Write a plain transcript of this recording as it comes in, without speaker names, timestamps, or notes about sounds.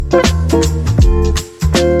I'm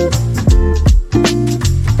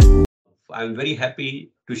very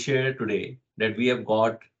happy to share today that we have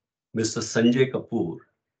got Mr. Sanjay Kapoor,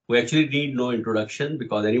 who actually need no introduction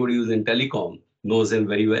because anybody who's in telecom knows him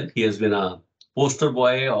very well. He has been a poster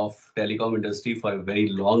boy of telecom industry for a very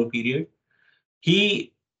long period.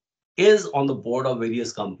 He is on the board of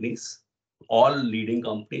various companies, all leading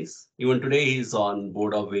companies. Even today, he's on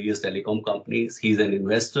board of various telecom companies. He's an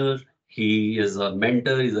investor. He is a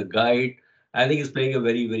mentor. He's a guide. I think he's playing a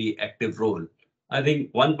very, very active role. I think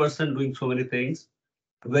one person doing so many things,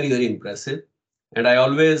 very, very impressive. And I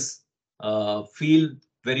always feel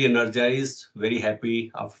very energized, very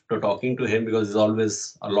happy after talking to him because there's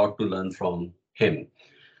always a lot to learn from him.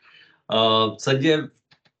 Sanjay,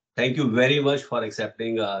 thank you very much for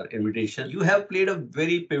accepting our invitation. You have played a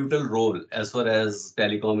very pivotal role as far as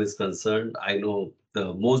telecom is concerned. I know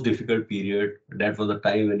the most difficult period, that was the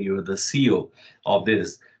time when you were the CEO of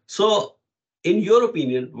this. So, in your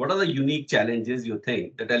opinion, what are the unique challenges you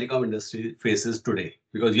think the telecom industry faces today?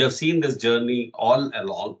 Because you have seen this journey all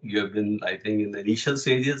along. You have been, I think, in the initial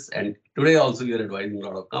stages, and today also you're advising a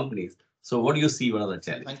lot of companies. So, what do you see? What are the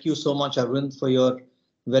challenges? Thank you so much, Arvind, for your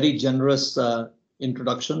very generous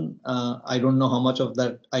introduction. I don't know how much of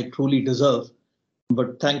that I truly deserve,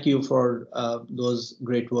 but thank you for those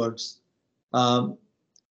great words.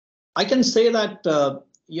 I can say that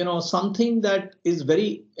something that is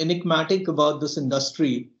very enigmatic about this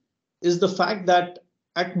industry is the fact that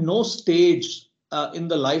at no stage in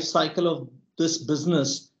the life cycle of this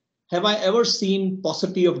business have I ever seen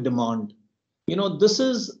paucity of demand. This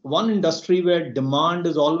is one industry where demand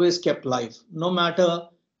is always kept live, no matter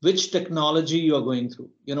which technology you're going through,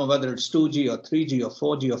 whether it's 2G or 3G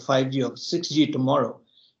or 4G or 5G or 6G tomorrow.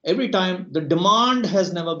 Every time the demand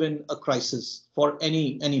has never been a crisis for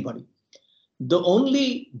anybody. The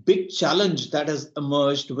only big challenge that has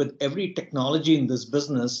emerged with every technology in this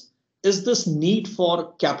business is this need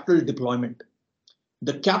for capital deployment.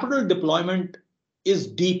 The capital deployment is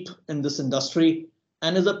deep in this industry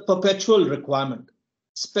and is a perpetual requirement,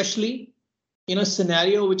 especially in a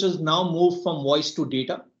scenario which has now moved from voice to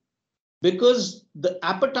data, because the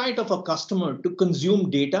appetite of a customer to consume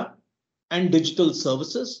data and digital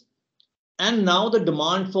services, and now the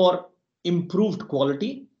demand for improved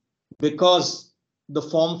quality because the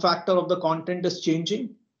form factor of the content is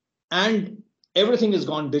changing and everything has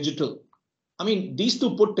gone digital. I mean, these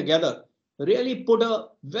two put together really put a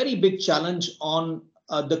very big challenge on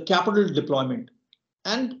the capital deployment.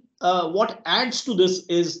 And what adds to this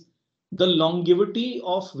is the longevity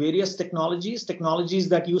of various technologies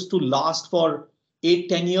that used to last for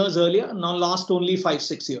 8-10 years earlier, now last only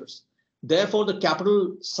 5-6 years. Therefore, the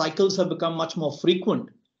capital cycles have become much more frequent.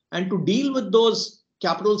 And to deal with those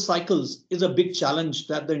capital cycles is a big challenge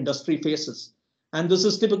that the industry faces. And this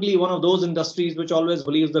is typically one of those industries which always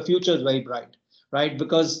believes the future is very bright, right?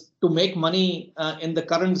 Because to make money in the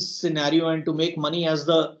current scenario and to make money as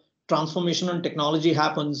the transformation and technology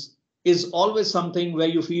happens is always something where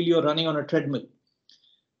you feel you're running on a treadmill.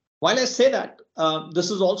 While I say that,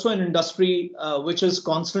 this is also an industry which is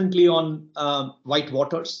constantly on white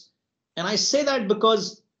waters. And I say that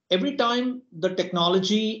because every time the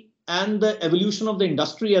technology and the evolution of the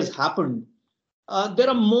industry has happened, there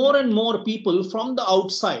are more and more people from the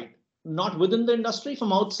outside, not within the industry,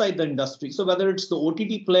 from outside the industry. So whether it's the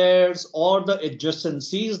OTT players or the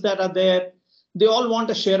adjacencies that are there, they all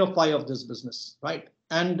want a share of pie of this business, right?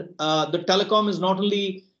 And the telecom is not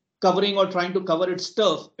only covering or trying to cover its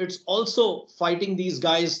turf, it's also fighting these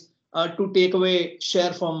guys to take away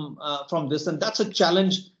share from this. And that's a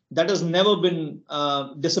challenge that has never been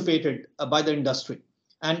dissipated by the industry.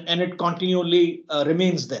 And it continually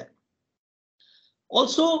remains there.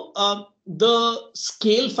 Also, the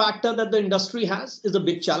scale factor that the industry has is a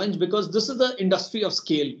big challenge because this is the industry of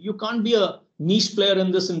scale. You can't be a niche player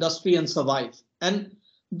in this industry and survive. And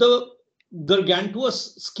the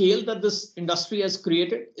gargantuous scale that this industry has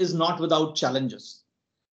created is not without challenges.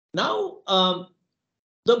 Now,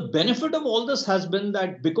 the benefit of all this has been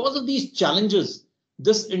that because of these challenges,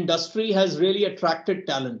 this industry has really attracted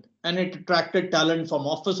talent. And it attracted talent from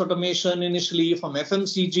office automation initially, from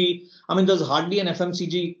FMCG. I mean, there's hardly an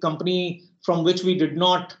FMCG company from which we did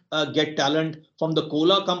not get talent, from the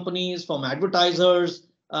cola companies, from advertisers,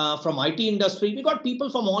 from IT industry. We got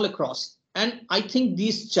people from all across. And I think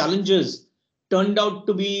these challenges turned out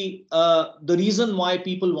to be the reason why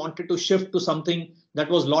people wanted to shift to something that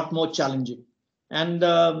was a lot more challenging. And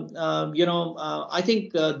I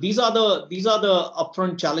think these are the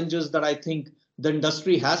upfront challenges that I think the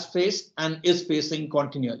industry has faced and is facing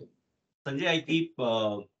continually. Sanjay, I keep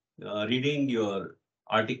reading your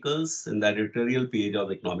articles in the editorial page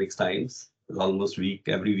of Economics Times. Almost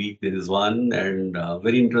every week there is one, and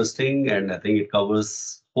very interesting. And I think it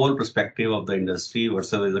covers whole perspective of the industry,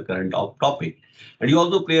 whatsoever is the current topic. And you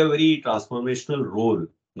also play a very transformational role,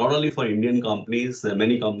 not only for Indian companies, there are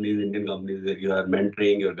many companies, Indian companies that you are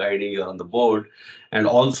mentoring, you're guiding, you're on the board, and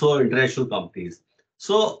also international companies.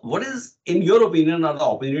 So, what is, in your opinion, are the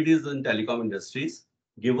opportunities in telecom industries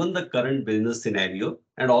given the current business scenario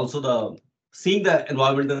and also the seeing the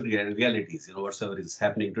environmental realities, whatsoever is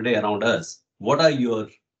happening today around us? What are your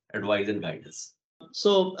advice and guidance?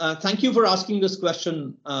 So thank you for asking this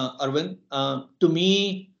question, Arvind. To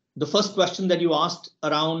me, the first question that you asked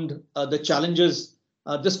around the challenges,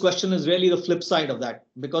 this question is really the flip side of that,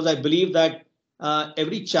 because I believe that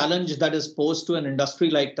every challenge that is posed to an industry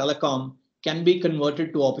like telecom can be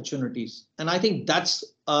converted to opportunities. And I think that's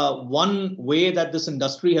one way that this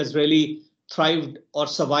industry has really thrived or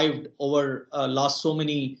survived over last so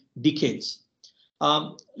many decades.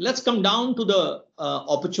 Let's come down to the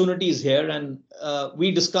opportunities here. And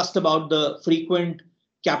we discussed about the frequent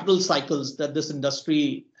capital cycles that this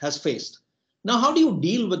industry has faced. Now, how do you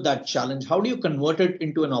deal with that challenge? How do you convert it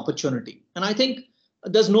into an opportunity? And I think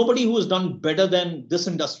there's nobody who has done better than this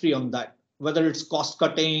industry on that, whether it's cost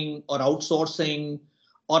cutting or outsourcing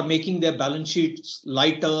or making their balance sheets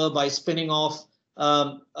lighter by spinning off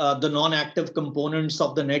the non-active components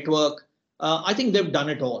of the network. I think they've done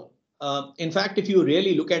it all. In fact, if you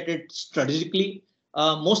really look at it strategically,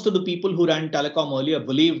 most of the people who ran telecom earlier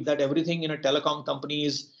believed that everything in a telecom company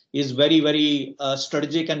is very, very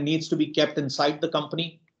strategic and needs to be kept inside the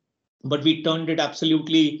company. But we turned it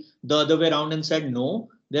absolutely the other way around and said, no,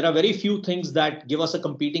 there are very few things that give us a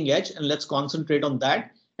competing edge, and let's concentrate on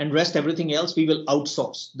that, and rest everything else we will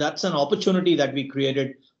outsource. That's an opportunity that we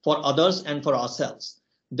created for others and for ourselves.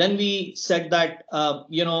 Then we said that,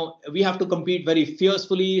 we have to compete very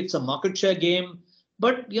fiercely. It's a market share game.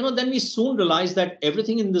 But, then we soon realized that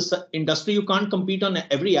everything in this industry, you can't compete on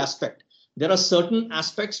every aspect. There are certain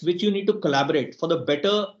aspects which you need to collaborate for the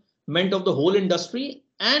betterment of the whole industry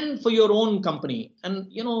and for your own company. And,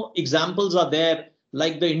 examples are there,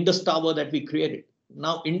 like the Indus Tower that we created.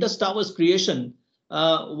 Now, Indus Tower's creation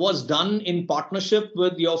was done in partnership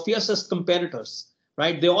with your fiercest competitors.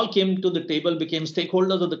 Right? They all came to the table, became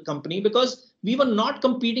stakeholders of the company because we were not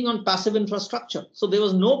competing on passive infrastructure. So there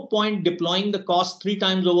was no point deploying the cost 3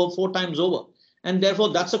 times over, 4 times over. And therefore,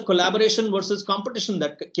 that's a collaboration versus competition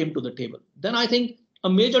that came to the table. Then I think a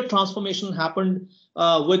major transformation happened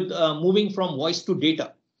with moving from voice to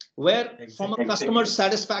data, where from a customer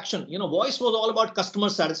satisfaction, voice was all about customer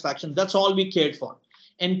satisfaction. That's all we cared for.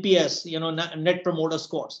 NPS, net promoter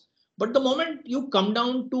scores. But the moment you come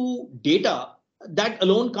down to data, that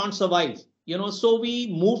alone can't survive, so we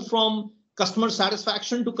moved from customer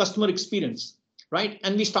satisfaction to customer experience, right?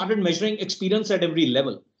 And we started measuring experience at every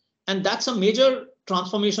level. And that's a major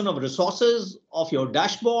transformation of resources, of your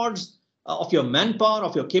dashboards, of your manpower,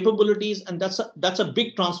 of your capabilities. And that's a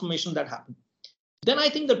big transformation that happened. Then I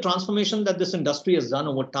think the transformation that this industry has done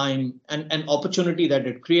over time and an opportunity that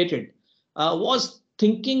it created was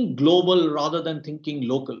thinking global rather than thinking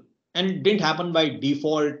local. And it didn't happen by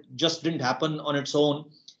default, just didn't happen on its own.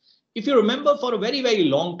 If you remember, for a very, very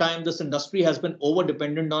long time, this industry has been over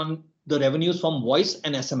dependent on the revenues from voice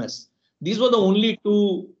and SMS. These were the only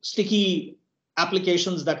two sticky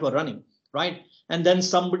applications that were running, right? And then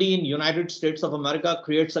somebody in United States of America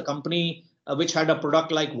creates a company which had a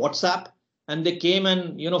product like WhatsApp, and they came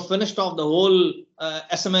and finished off the whole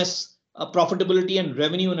SMS profitability and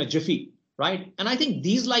revenue in a jiffy, right? And I think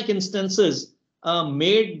these like instances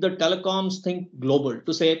made the telecoms think global,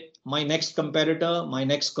 to say my next competitor, my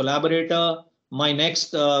next collaborator, my next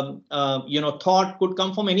thought could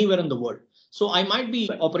come from anywhere in the world. So I might be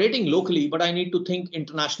operating locally, but I need to think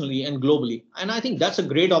internationally and globally. And I think that's a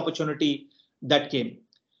great opportunity that came.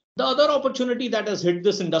 The other opportunity that has hit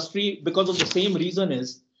this industry because of the same reason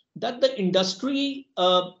is that the industry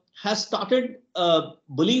has started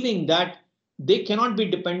believing that they cannot be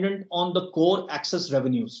dependent on the core access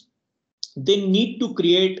revenues. They need to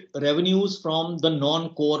create revenues from the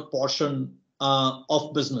non-core portion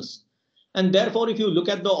of business. And therefore, if you look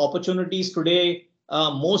at the opportunities today,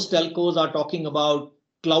 most telcos are talking about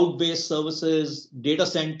cloud-based services, data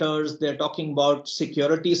centers, they're talking about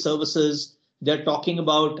security services, they're talking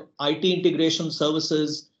about IT integration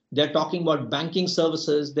services, they're talking about banking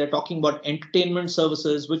services, they're talking about entertainment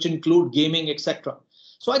services, which include gaming, etc.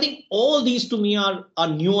 So I think all these to me are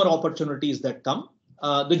newer opportunities that come.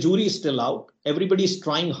 The jury is still out. Everybody's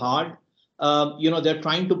trying hard. They're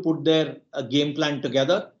trying to put their game plan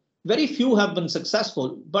together. Very few have been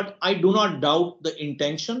successful, but I do not doubt the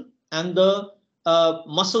intention and the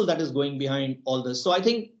muscle that is going behind all this. So I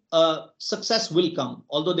think success will come,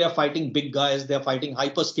 although they are fighting big guys, they are fighting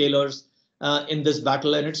hyperscalers in this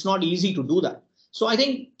battle, and it's not easy to do that. So I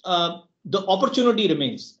think the opportunity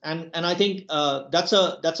remains, and I think that's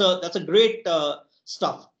a great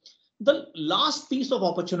stuff. The last piece of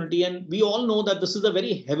opportunity, and we all know that this is a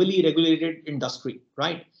very heavily regulated industry,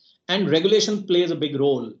 right? And regulation plays a big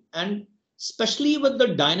role, and especially with the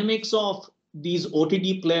dynamics of these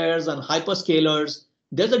OTT players and hyperscalers,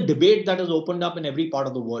 there's a debate that has opened up in every part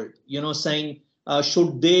of the world, saying,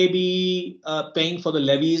 should they be paying for the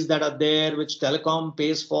levies that are there, which telecom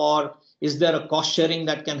pays for? Is there a cost sharing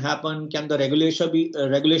that can happen? Can the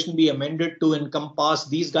regulation be amended to encompass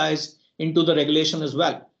these guys into the regulation as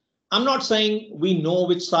well? I'm not saying we know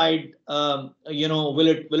which side, will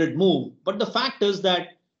it move, but the fact is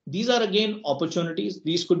that these are again opportunities.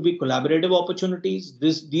 These could be collaborative opportunities.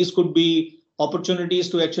 These could be opportunities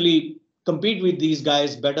to actually compete with these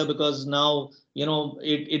guys better, because now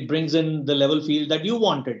it brings in the level field that you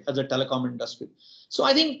wanted as a telecom industry. So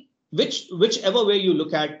I think whichever way you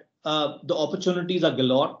look at, the opportunities are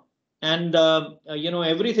galore, and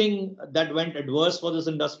everything that went adverse for this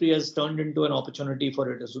industry has turned into an opportunity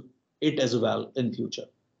for it as well in future.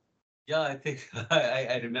 Yeah, I think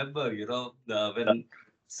I remember, when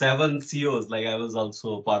seven CEOs, like I was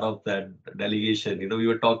also part of that delegation, we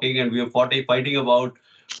were talking and we were fighting about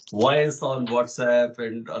voice on WhatsApp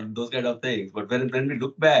and those kind of things. But when we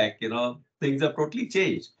look back, things have totally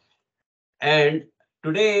changed. And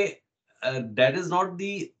today, that is not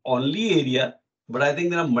the only area, but I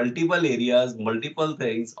think there are multiple areas, multiple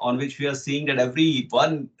things on which we are seeing that every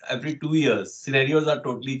 2 years, scenarios are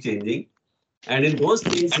totally changing. And in those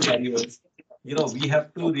change scenarios, we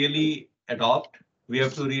have to really adopt. We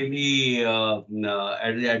have to really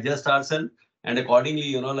adjust ourselves and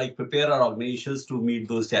accordingly, like prepare our organizations to meet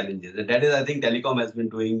those challenges. And that is, I think, Telecom has been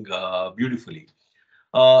doing beautifully.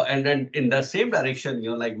 And then in the same direction,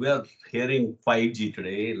 like we are hearing 5G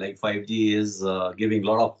today, like 5G is giving a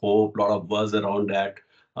lot of hope, a lot of buzz around that.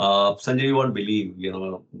 Sanjay, you won't believe,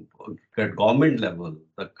 at government level,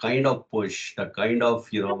 the kind of push, the kind of,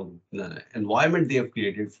 environment they have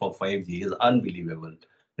created for 5G is unbelievable.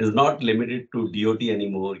 It's not limited to DOT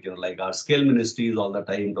anymore. Like our skill ministry is all the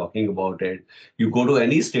time talking about it. You go to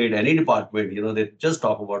any state, any department, they just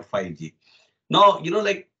talk about 5G. Now,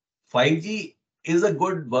 like 5G is a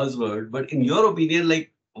good buzzword, but in your opinion,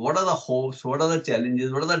 like what are the hopes, what are the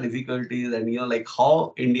challenges, what are the difficulties, and like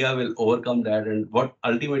how India will overcome that, and what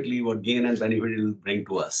gain and benefit it will bring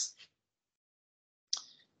to us?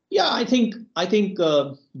 Yeah, I think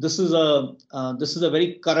this is a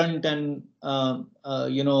very current and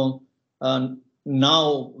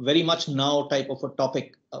now very much now type of a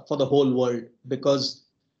topic for the whole world, because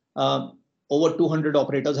over 200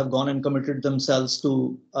 operators have gone and committed themselves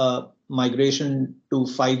to migration to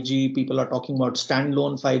 5G. People are talking about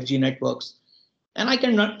standalone 5G networks. And I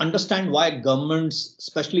can understand why governments,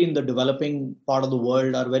 especially in the developing part of the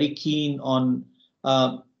world, are very keen on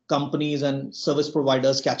companies and service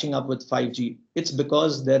providers catching up with 5G. It's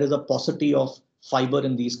because there is a paucity of fiber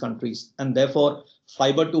in these countries. And therefore,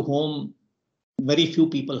 fiber to home, very few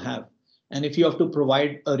people have. And if you have to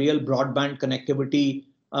provide a real broadband connectivity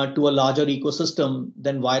to a larger ecosystem,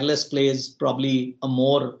 then wireless plays probably a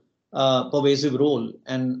more pervasive role.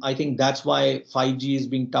 And I think that's why 5G is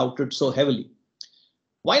being touted so heavily.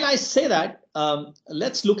 While I say that,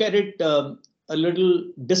 let's look at it a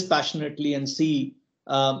little dispassionately and see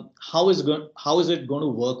how is it going to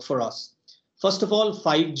work for us. First of all,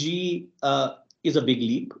 5G is a big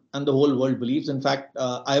leap, and the whole world believes. In fact,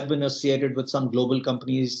 I have been associated with some global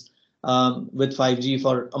companies with 5G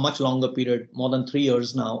for a much longer period, more than 3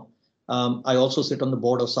 years now. I also sit on the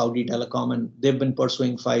board of Saudi Telecom, and they've been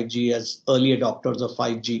pursuing 5G as early adopters of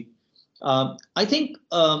 5G. I think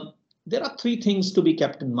there are three things to be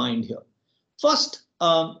kept in mind here. First,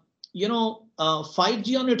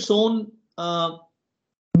 5G on its own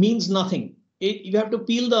means nothing. You have to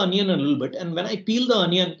peel the onion a little bit. And when I peel the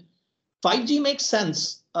onion, 5G makes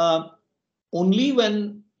sense only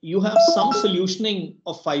when you have some solutioning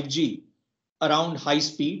of 5G around high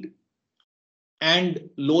speed and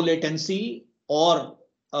low latency, or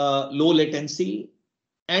low latency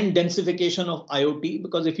and densification of IoT.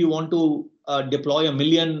 Because if you want to deploy a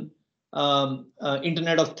million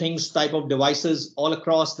Internet of Things type of devices all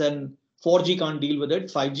across, then 4G can't deal with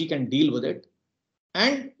it, 5G can deal with it.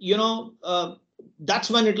 And, that's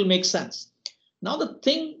when it will make sense. Now, the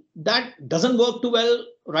thing that doesn't work too well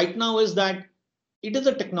right now is that it is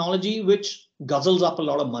a technology which guzzles up a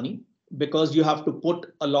lot of money, because you have to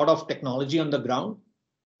put a lot of technology on the ground.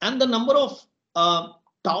 And the number of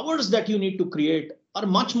towers that you need to create are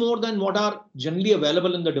much more than what are generally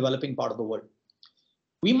available in the developing part of the world.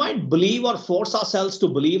 We might believe or force ourselves to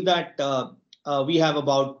believe that we have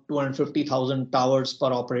about 250,000 towers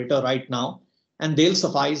per operator right now, and they'll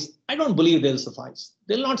suffice. I don't believe they'll suffice.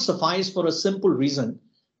 They'll not suffice for a simple reason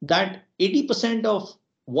that 80% of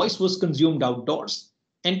voice was consumed outdoors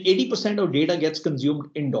and 80% of data gets consumed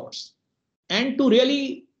indoors. And to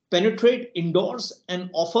really penetrate indoors and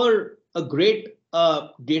offer a great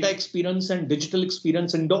data experience and digital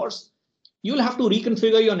experience indoors, you'll have to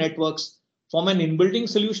reconfigure your networks from an in-building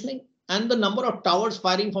solutioning, and the number of towers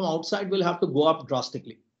firing from outside will have to go up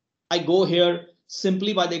drastically. I go here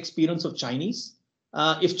simply by the experience of Chinese.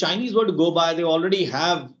 If Chinese were to go by, they already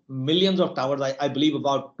have millions of towers, I believe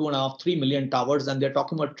about 2.5, 3 million towers, and they're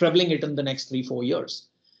talking about trebling it in the next 3-4 years.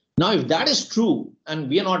 Now, if that is true, and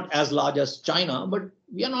we are not as large as China, but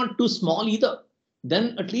we are not too small either,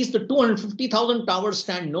 then at least the 250,000 towers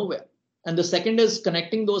stand nowhere. And the second is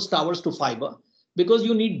connecting those towers to fiber, because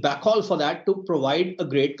you need backhaul for that to provide a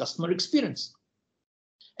great customer experience.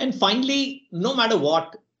 And finally, no matter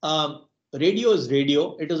what, radio is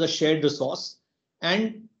radio. It is a shared resource.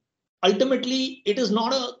 And ultimately, it is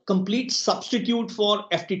not a complete substitute for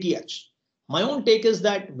FTTH. My own take is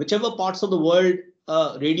that whichever parts of the world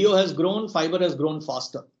radio has grown, fiber has grown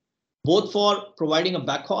faster, both for providing a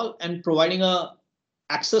backhaul and providing a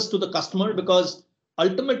access to the customer, because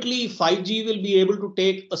ultimately 5G will be able to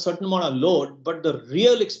take a certain amount of load, but the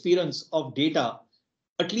real experience of data,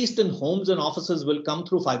 at least in homes and offices, will come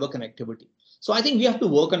through fiber connectivity. So I think we have to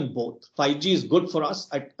work on both. 5G is good for us.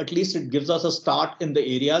 At least it gives us a start in the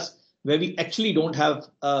areas where we actually don't have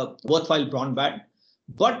worthwhile broadband.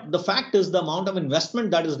 But the fact is, the amount of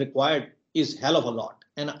investment that is required is hell of a lot.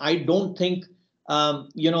 And I don't think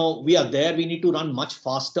we are there. We need to run much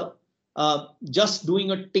faster. Just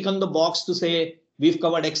doing a tick on the box to say we've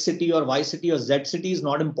covered X city or Y city or Z city is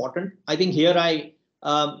not important. I think here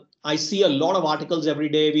I see a lot of articles every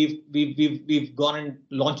day. We've gone and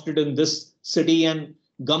launched it in this city, and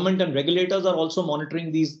government and regulators are also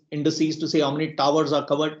monitoring these indices to say how many towers are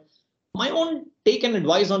covered. My own take and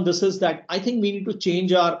advice on this is that I think we need to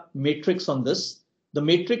change our matrix on this. The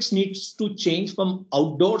matrix needs to change from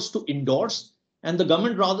outdoors to indoors, and the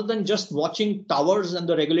government, rather than just watching towers and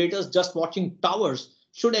the regulators just watching towers,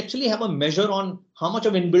 should actually have a measure on how much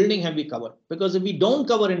of in-building have we covered. Because if we don't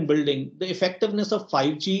cover in-building, the effectiveness of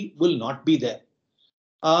 5G will not be there.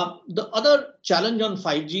 The other challenge on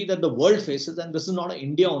 5G that the world faces, and this is not an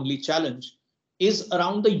India-only challenge, is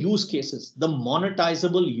around the use cases, the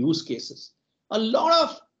monetizable use cases. A lot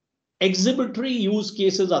of exhibitory use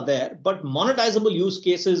cases are there, but monetizable use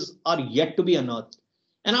cases are yet to be unearthed.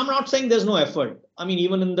 And I'm not saying there's no effort. I mean,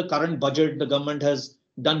 even in the current budget, the government has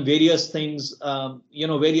done various things,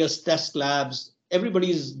 various test labs.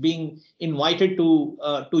 Everybody's being invited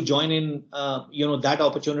to join in, that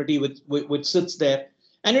opportunity which sits there.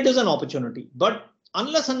 And it is an opportunity. But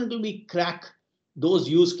unless and until we crack those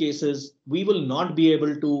use cases, we will not be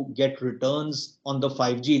able to get returns on the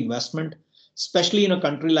 5G investment, especially in a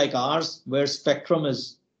country like ours, where spectrum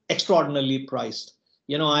is extraordinarily priced.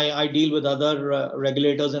 I deal with other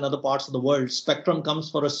regulators in other parts of the world. Spectrum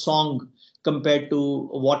comes for a song compared to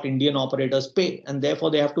what Indian operators pay, and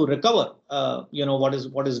therefore they have to recover,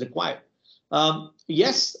 what is required.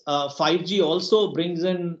 Yes, 5G also brings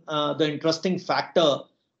in the interesting factor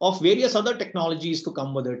of various other technologies to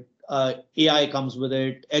come with it. AI comes with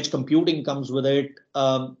it, edge computing comes with it,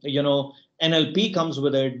 NLP comes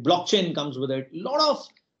with it, blockchain comes with it. A lot of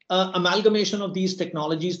amalgamation of these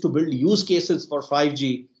technologies to build use cases for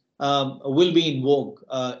 5G will be in vogue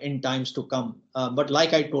in times to come. But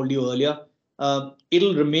like I told you earlier,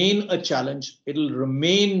 it'll remain a challenge. It'll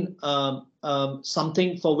remain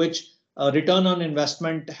something for which return on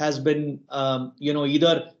investment has been,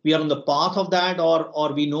 either we are on the path of that,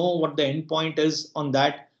 or we know what the end point is on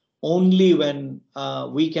that only when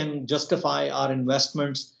we can justify our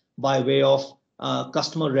investments by way of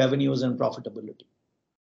customer revenues and profitability.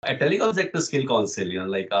 At Telecom Sector Skill Council,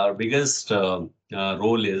 like our biggest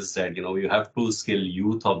role is that, you have to skill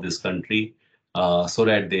youth of this country so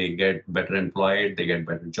that they get better employed, they get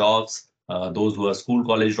better jobs. Those who are school,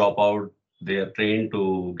 college dropout, they are trained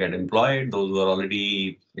to get employed. Those who are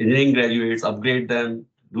already engineering graduates, upgrade them,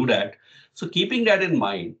 do that. So keeping that in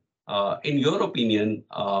mind, in your opinion,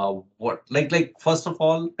 first of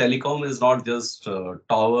all, telecom is not just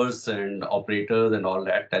towers and operators and all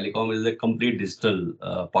that. Telecom is a complete digital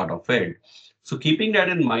part of it. So keeping that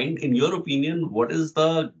in mind, in your opinion, what is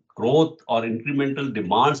the growth or incremental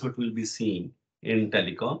demands what we'll be seeing in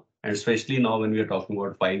telecom, and especially now when we are talking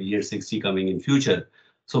about 5G and 6G coming in future?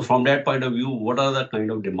 So from that point of view, what are the kind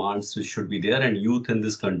of demands which should be there, and youth in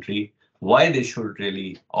this country, why they should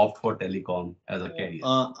really opt for telecom as a career?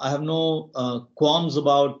 I have no qualms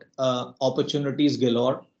about opportunities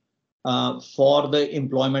galore for the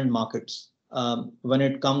employment markets when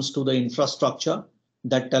it comes to the infrastructure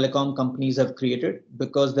that telecom companies have created,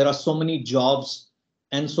 because there are so many jobs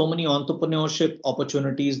and so many entrepreneurship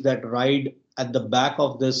opportunities that ride at the back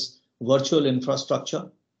of this virtual infrastructure,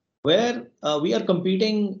 where we are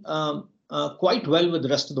competing quite well with the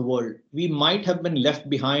rest of the world. We might have been left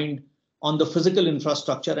behind on the physical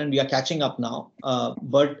infrastructure and we are catching up now,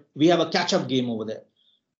 but we have a catch-up game over there.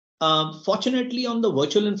 Fortunately, on the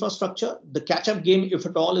virtual infrastructure, the catch-up game, if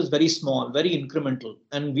at all, is very small, very incremental,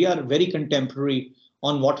 and we are very contemporary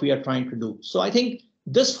on what we are trying to do. So I think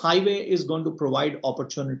this highway is going to provide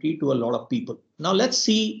opportunity to a lot of people. Now, let's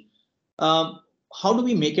see how do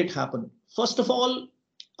we make it happen. First of all,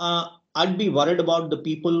 I'd be worried about the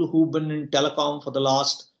people who've been in telecom for the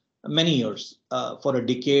last many years, for a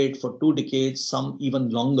decade, for 2 decades, some even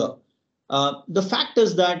longer. The fact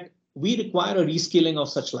is that we require a reskilling of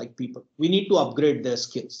such like people. We need to upgrade their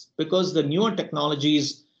skills, because the newer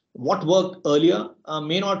technologies, what worked earlier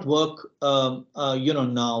may not work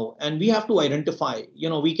now, and we have to identify.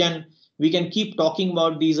 We can keep talking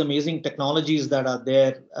about these amazing technologies that are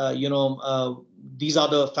there. These are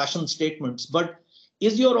the fashion statements, but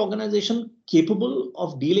is your organization capable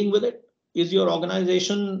of dealing with it? Is your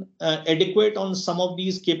organization adequate on some of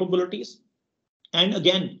these capabilities? And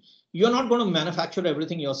again, you're not going to manufacture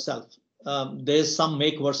everything yourself. There's some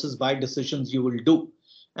make versus buy decisions you will do.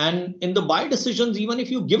 And in the buy decisions, even if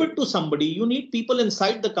you give it to somebody, you need people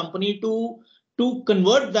inside the company to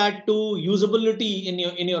convert that to usability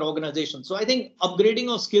in your organization. So I think upgrading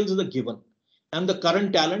of skills is a given, and the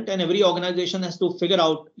current talent, and every organization has to figure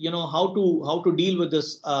out how to deal with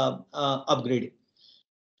this upgrading.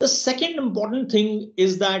 The second important thing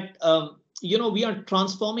is that we are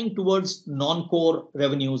transforming towards non-core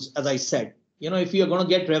revenues. As I said, if you are going to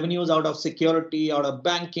get revenues out of security, out of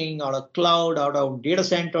banking, out of cloud, out of data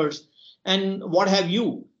centers, and what have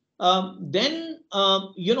you, then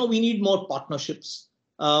we need more partnerships.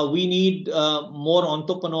 We need more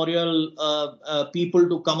entrepreneurial people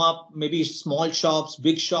to come up, maybe small shops,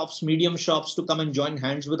 big shops, medium shops, to come and join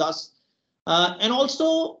hands with us. And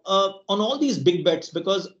also on all these big bets,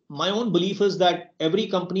 because my own belief is that every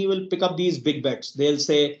company will pick up these big bets. They'll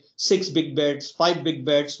say 6 big bets, 5 big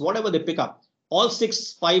bets, whatever they pick up. All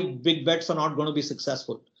 6, 5 big bets are not going to be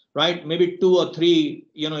successful, right? Maybe 2 or 3,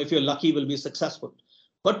 if you're lucky, will be successful.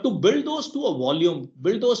 But to build those to a volume,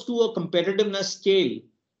 build those to a competitiveness scale,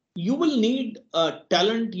 you will need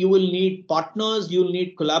talent, you will need partners, you will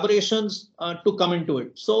need collaborations to come into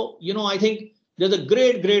it. So, I think there's a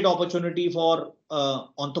great opportunity for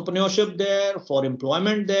entrepreneurship there, for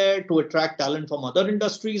employment there, to attract talent from other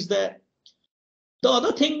industries there. The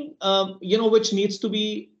other thing, which needs to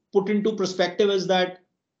be put into perspective is that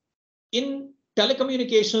in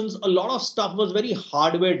telecommunications, a lot of stuff was very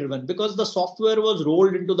hardware driven, because the software was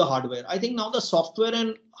rolled into the hardware. I think now the software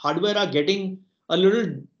and hardware are getting a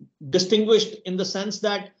little distinguished, in the sense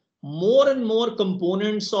that more and more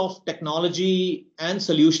components of technology and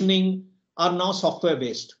solutioning are now software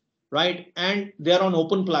based, right? And they're on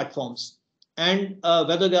open platforms. And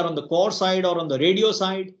whether they're on the core side or on the radio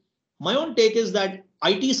side, my own take is that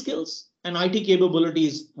IT skills and IT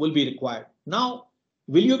capabilities will be required. Now,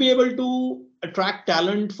 will you be able to attract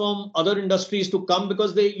talent from other industries to come,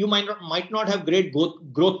 because you might not have great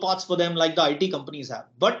growth paths for them like the IT companies have,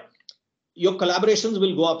 but your collaborations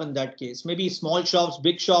will go up in that case. Maybe small shops,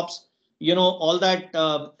 big shops, all that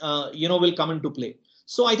will come into play.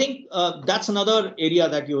 So I think that's another area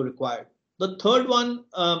that you require. The third one,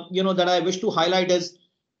 that I wish to highlight is,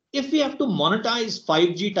 if we have to monetize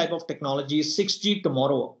 5G type of technology, 6G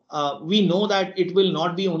tomorrow, we know that it will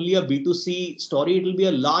not be only a B2C story, it will be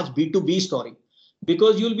a large B2B story,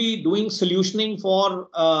 because you'll be doing solutioning for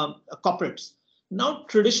corporates. Now,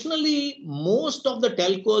 traditionally, most of the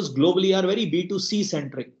telcos globally are very B2C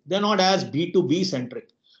centric. They're not as B2B centric,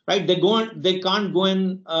 right? They can't go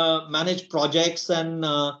and manage projects and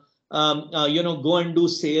go and do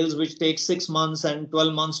sales, which takes 6 months and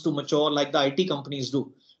 12 months to mature, like the IT companies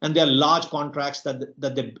do. And there are large contracts that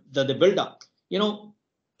they build up.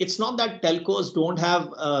 It's not that telcos don't have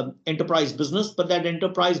enterprise business, but that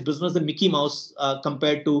enterprise business is Mickey Mouse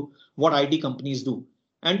compared to what IT companies do.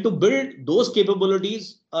 And to build those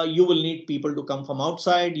capabilities, you will need people to come from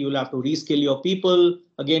outside. You will have to reskill your people.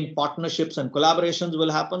 Again, partnerships and collaborations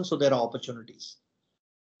will happen. So there are opportunities.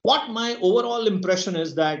 What my overall impression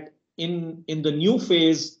is that in the new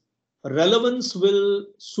phase, relevance will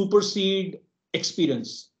supersede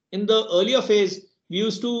experience. In the earlier phase, we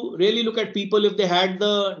used to really look at people. If they had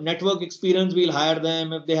the network experience, we'll hire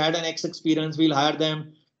them. If they had an X experience, we'll hire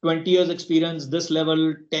them. 20 years experience, this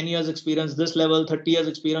level, 10 years experience, this level, 30 years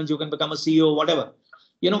experience, you can become a CEO, whatever.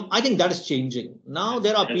 I think that is changing. Now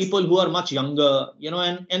there are people who are much younger,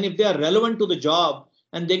 and if they are relevant to the job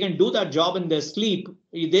and they can do that job in their sleep,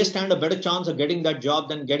 they stand a better chance of getting that job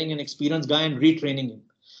than getting an experienced guy and retraining him.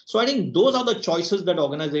 So I think those are the choices that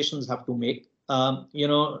organizations have to make,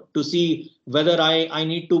 to see whether I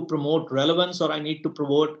need to promote relevance or I need to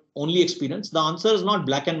promote only experience. The answer is not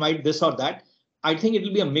black and white, this or that. I think it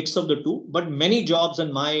will be a mix of the two, but many jobs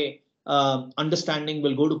in my understanding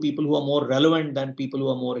will go to people who are more relevant than people who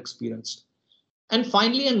are more experienced. And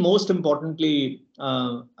finally, and most importantly,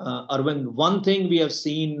 Arvind, one thing we have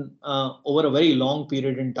seen over a very long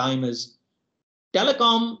period in time is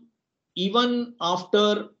telecom, even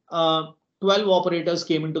after 12 operators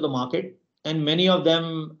came into the market, and many of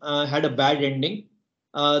them had a bad ending.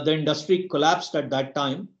 The industry collapsed at that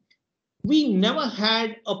time. We never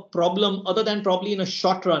had a problem other than probably in a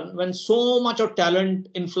short run when so much of talent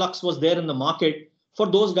influx was there in the market for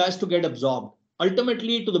those guys to get absorbed.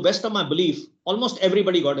 Ultimately, to the best of my belief, almost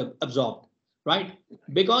everybody got absorbed, right?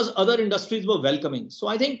 Because other industries were welcoming. So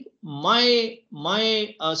I think my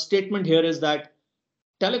statement here is that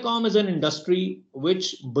telecom is an industry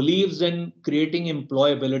which believes in creating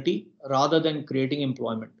employability rather than creating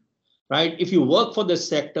employment. Right? If you work for this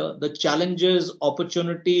sector, the challenges,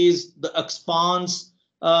 opportunities, the expanse,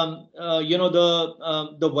 the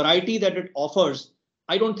variety that it offers,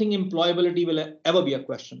 I don't think employability will ever be a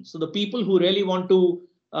question. So the people who really want to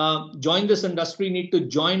join this industry need to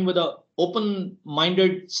join with an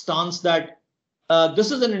open-minded stance that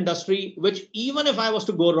this is an industry which, even if I was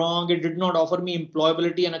to go wrong, it did not offer me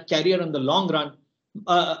employability and a career in the long run.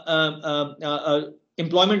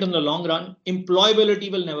 Employment in the long run, employability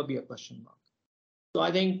will never be a question mark. So I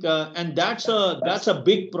think, and that's a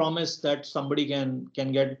big promise that somebody can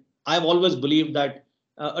get. I've always believed that,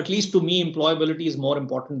 at least to me, employability is more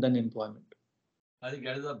important than employment. I think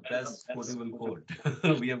that is the best quotable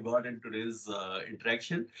quote we have got in today's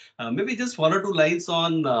interaction. Maybe just one or two lines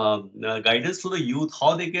on guidance to the youth,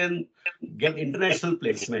 how they can get international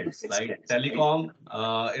placements. Like telecom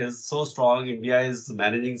is so strong. India is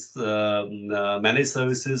managing managed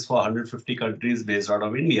services for 150 countries based out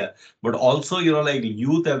of India. But also, like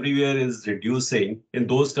youth everywhere is reducing. In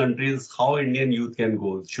those countries, how Indian youth can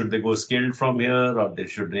go? Should they go skilled from here, or they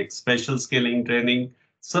should take special skilling training?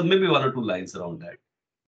 So maybe one or two lines around that.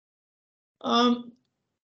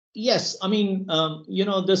 Yes, I mean,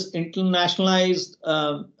 this internationalized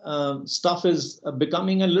stuff is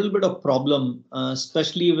becoming a little bit of problem,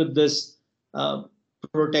 especially with this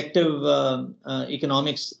protective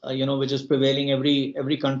economics, which is prevailing.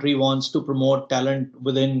 Every country wants to promote talent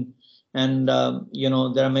within, and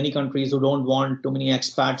there are many countries who don't want too many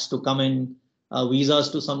expats to come in. Visas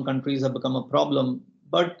to some countries have become a problem,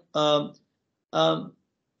 but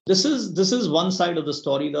this is one side of the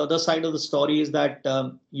story. The other side of the story is that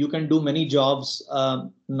you can do many jobs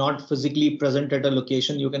not physically present at a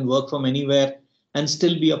location. You can work from anywhere and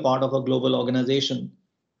still be a part of a global organization.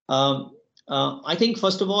 I think,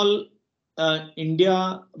 first of all,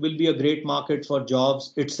 India will be a great market for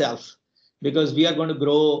jobs itself, because we are going to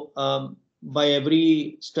grow by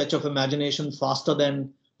every stretch of imagination faster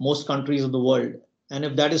than most countries of the world. And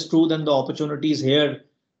if that is true, then the opportunities here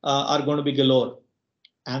are going to be galore.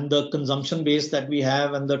 And the consumption base that we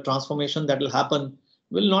have and the transformation that will happen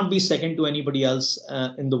will not be second to anybody else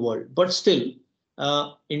in the world. But still,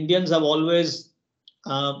 Indians have always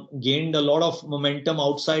gained a lot of momentum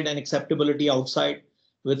outside and acceptability outside,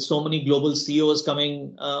 with so many global CEOs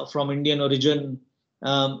coming from Indian origin.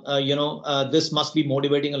 This must be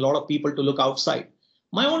motivating a lot of people to look outside.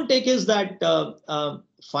 My own take is that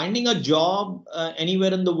finding a job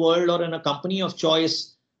anywhere in the world or in a company of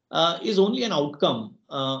choice is only an outcome.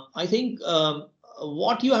 I think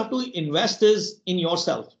what you have to invest is in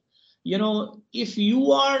yourself. If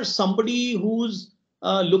you are somebody who's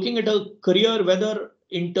looking at a career, whether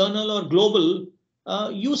internal or global,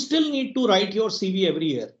 you still need to write your CV every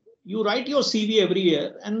year. You write your CV every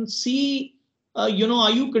year and see, are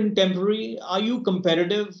you contemporary? Are you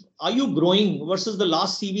competitive? Are you growing versus the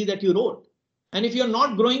last CV that you wrote? And if you're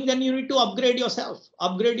not growing, then you need to upgrade yourself,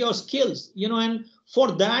 upgrade your skills, and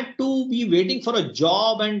for that to be waiting for a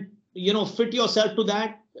job and, fit yourself to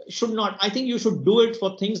that should not. I think you should do it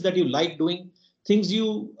for things that you like doing, things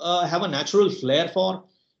you have a natural flair for.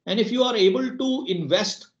 And if you are able to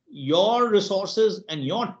invest your resources and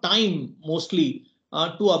your time mostly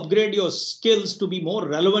to upgrade your skills to be more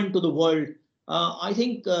relevant to the world, I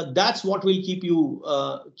think that's what will keep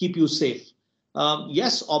you safe.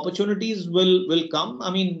 Yes, opportunities will come.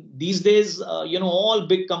 I mean, these days, all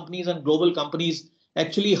big companies and global companies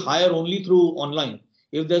actually hire only through online.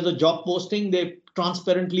 If there's a job posting, they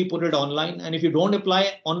transparently put it online. And if you don't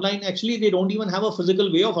apply online, actually, they don't even have a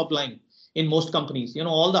physical way of applying in most companies.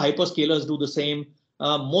 All the hyperscalers do the same.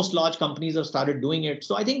 Most large companies have started doing it.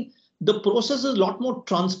 So I think the process is a lot more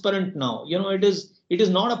transparent now. It is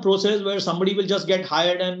not a process where somebody will just get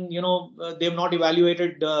hired and they've not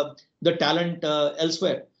evaluated the talent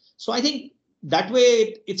elsewhere. So I think that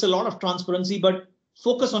way it's a lot of transparency, but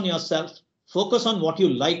focus on yourself, focus on what you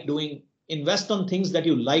like doing, invest on things that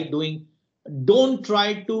you like doing. Don't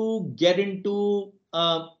try to get into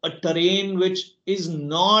a terrain which doesn't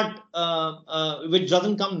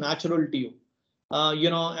come natural to you. So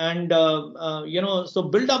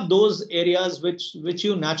build up those areas which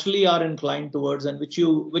you naturally are inclined towards and which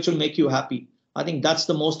will make you happy. I think that's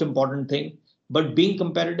the most important thing. But being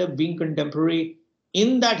competitive, being contemporary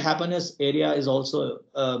in that happiness area is also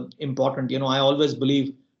important. I always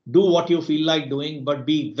believe, do what you feel like doing, but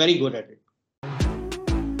be very good at it.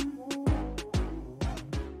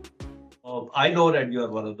 I know that you are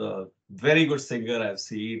one of the very good singer I've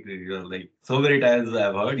seen. You're like so many times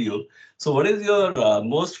I've heard you. So, what is your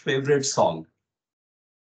most favorite song?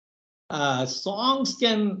 Songs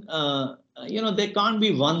can, there can't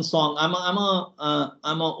be one song. I'm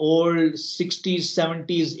a old 60s,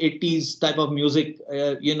 70s, 80s type of music,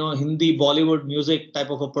 Hindi, Bollywood music type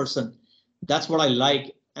of a person. That's what I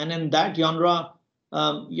like. And in that genre,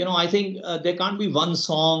 I think there can't be one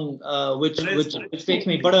song which takes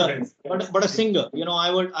me, but a singer.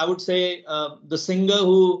 I would say the singer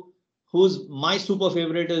who's my super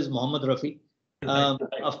favorite is Mohammed Rafi.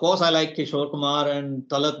 Of course, I like Kishore Kumar and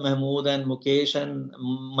Talat Mahmood and Mukesh and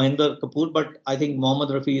Mahinder Kapoor, but I think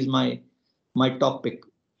Mohammed Rafi is my top pick.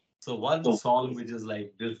 So, one song which is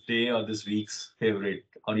like this day or this week's favorite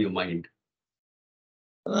on your mind?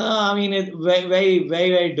 I mean, it's very, very,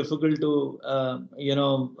 very, very difficult to,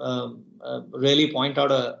 really point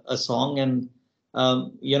out a song. And,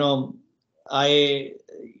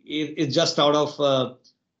 it's just out of,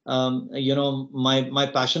 my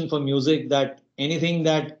passion for music, that anything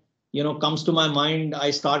that, comes to my mind,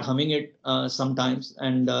 I start humming it sometimes.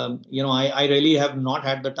 And, I really have not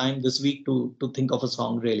had the time this week to think of a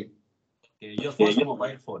song, really. Okay, your first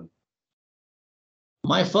mobile phone?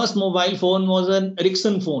 My first mobile phone was an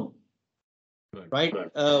Ericsson phone. Good. Right?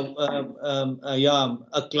 Yeah,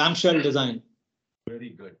 a clamshell design. Very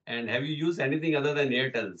good. And have you used anything other than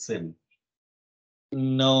Airtel SIM?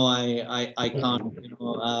 No, I can't.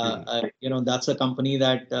 That's a company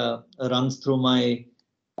that runs through my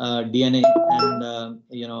DNA, and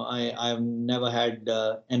I've never had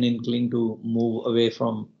an inkling to move away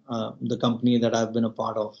from the company that I've been a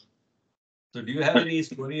part of. So, do you have any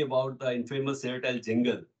story about the infamous Airtel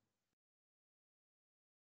jingle?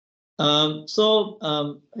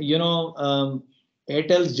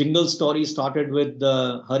 Airtel's jingle story started with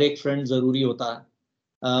 "Har ek friend zaruri hota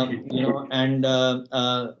hai," and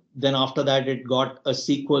then after that it got a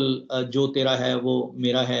sequel, "Jo tera hai wo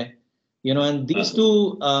mera hai," and these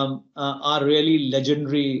two are really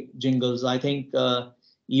legendary jingles. I think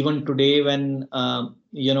even today when I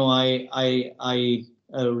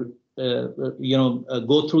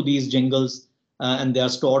go through these jingles and they are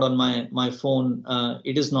stored on my phone,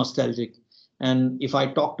 it is nostalgic. And if I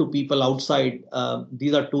talk to people outside,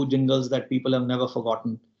 these are two jingles that people have never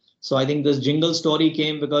forgotten. So I think this jingle story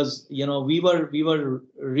came because we were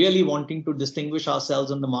really wanting to distinguish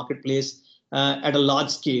ourselves in the marketplace at a large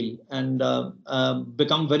scale and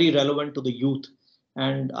become very relevant to the youth.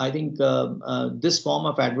 And I think this form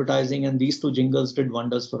of advertising and these two jingles did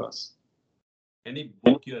wonders for us. Any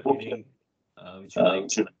book you're reading which you like?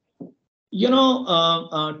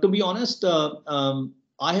 To be honest,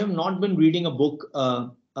 I have not been reading a book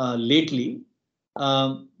lately.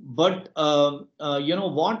 But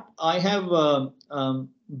what I have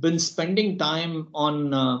been spending time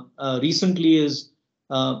on recently is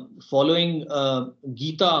following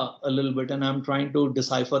Gita a little bit, and I'm trying to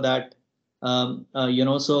decipher that. Other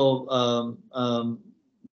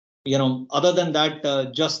than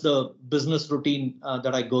that, just the business routine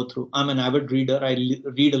that I go through. I'm an avid reader. I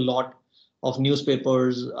read a lot of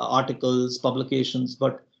newspapers, articles, publications,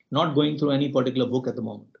 but not going through any particular book at the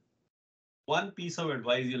moment. One piece of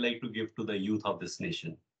advice you like to give to the youth of this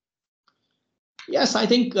nation? Yes, I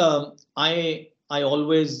think I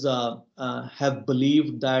always have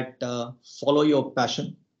believed that follow your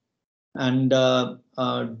passion and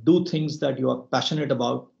do things that you are passionate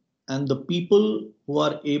about. And the people who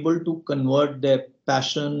are able to convert their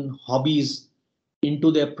passion, hobbies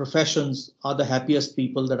into their professions are the happiest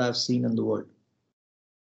people that I've seen in the world.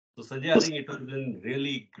 So Sanjay, I think it has been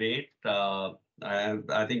really great.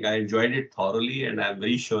 I think I enjoyed it thoroughly, and I'm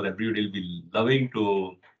very sure everybody will be loving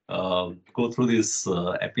to go through this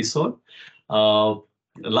episode. Uh,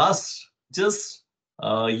 Last, just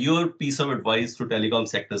your piece of advice to Telecom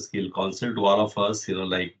Sector Skill Council, to all of us,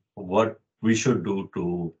 like what we should do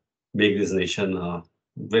to make this nation a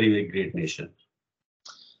very, very great nation.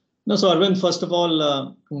 No, so Arvind, first of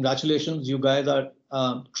all, congratulations. You guys are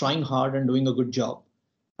trying hard and doing a good job.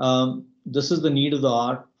 This is the need of the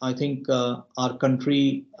hour. I think our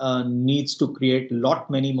country needs to create a lot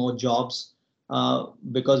many more jobs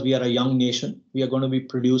because we are a young nation. We are going to be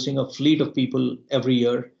producing a fleet of people every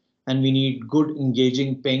year, and we need good,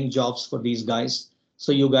 engaging, paying jobs for these guys.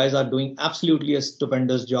 So you guys are doing absolutely a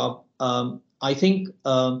stupendous job. I think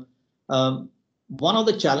one of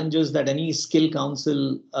the challenges that any skill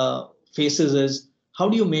council faces is how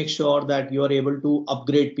do you make sure that you are able to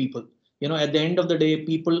upgrade people? At the end of the day,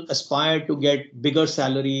 people aspire to get bigger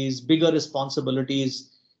salaries, bigger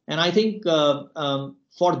responsibilities. And I think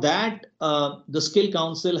for that, the skill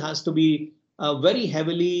council has to be very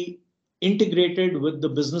heavily integrated with the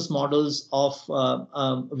business models of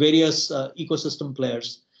various ecosystem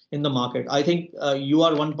players in the market. I think you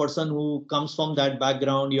are one person who comes from that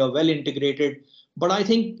background. You are well integrated. But I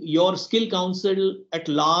think your skill council at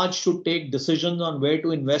large should take decisions on where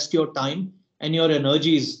to invest your time and your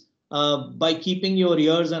energies by keeping your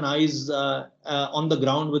ears and eyes on the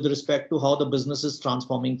ground with respect to how the business is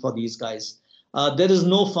transforming for these guys. There is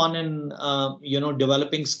no fun in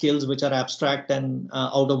developing skills which are abstract and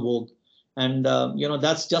out of vogue, and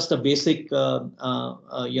that's just a basic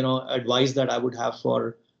advice that I would have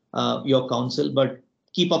for your council. But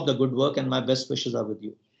keep up the good work, and my best wishes are with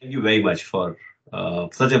you. Thank you very much for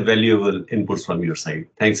such a valuable inputs from your side.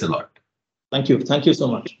 Thanks a lot. Thank you so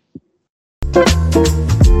much.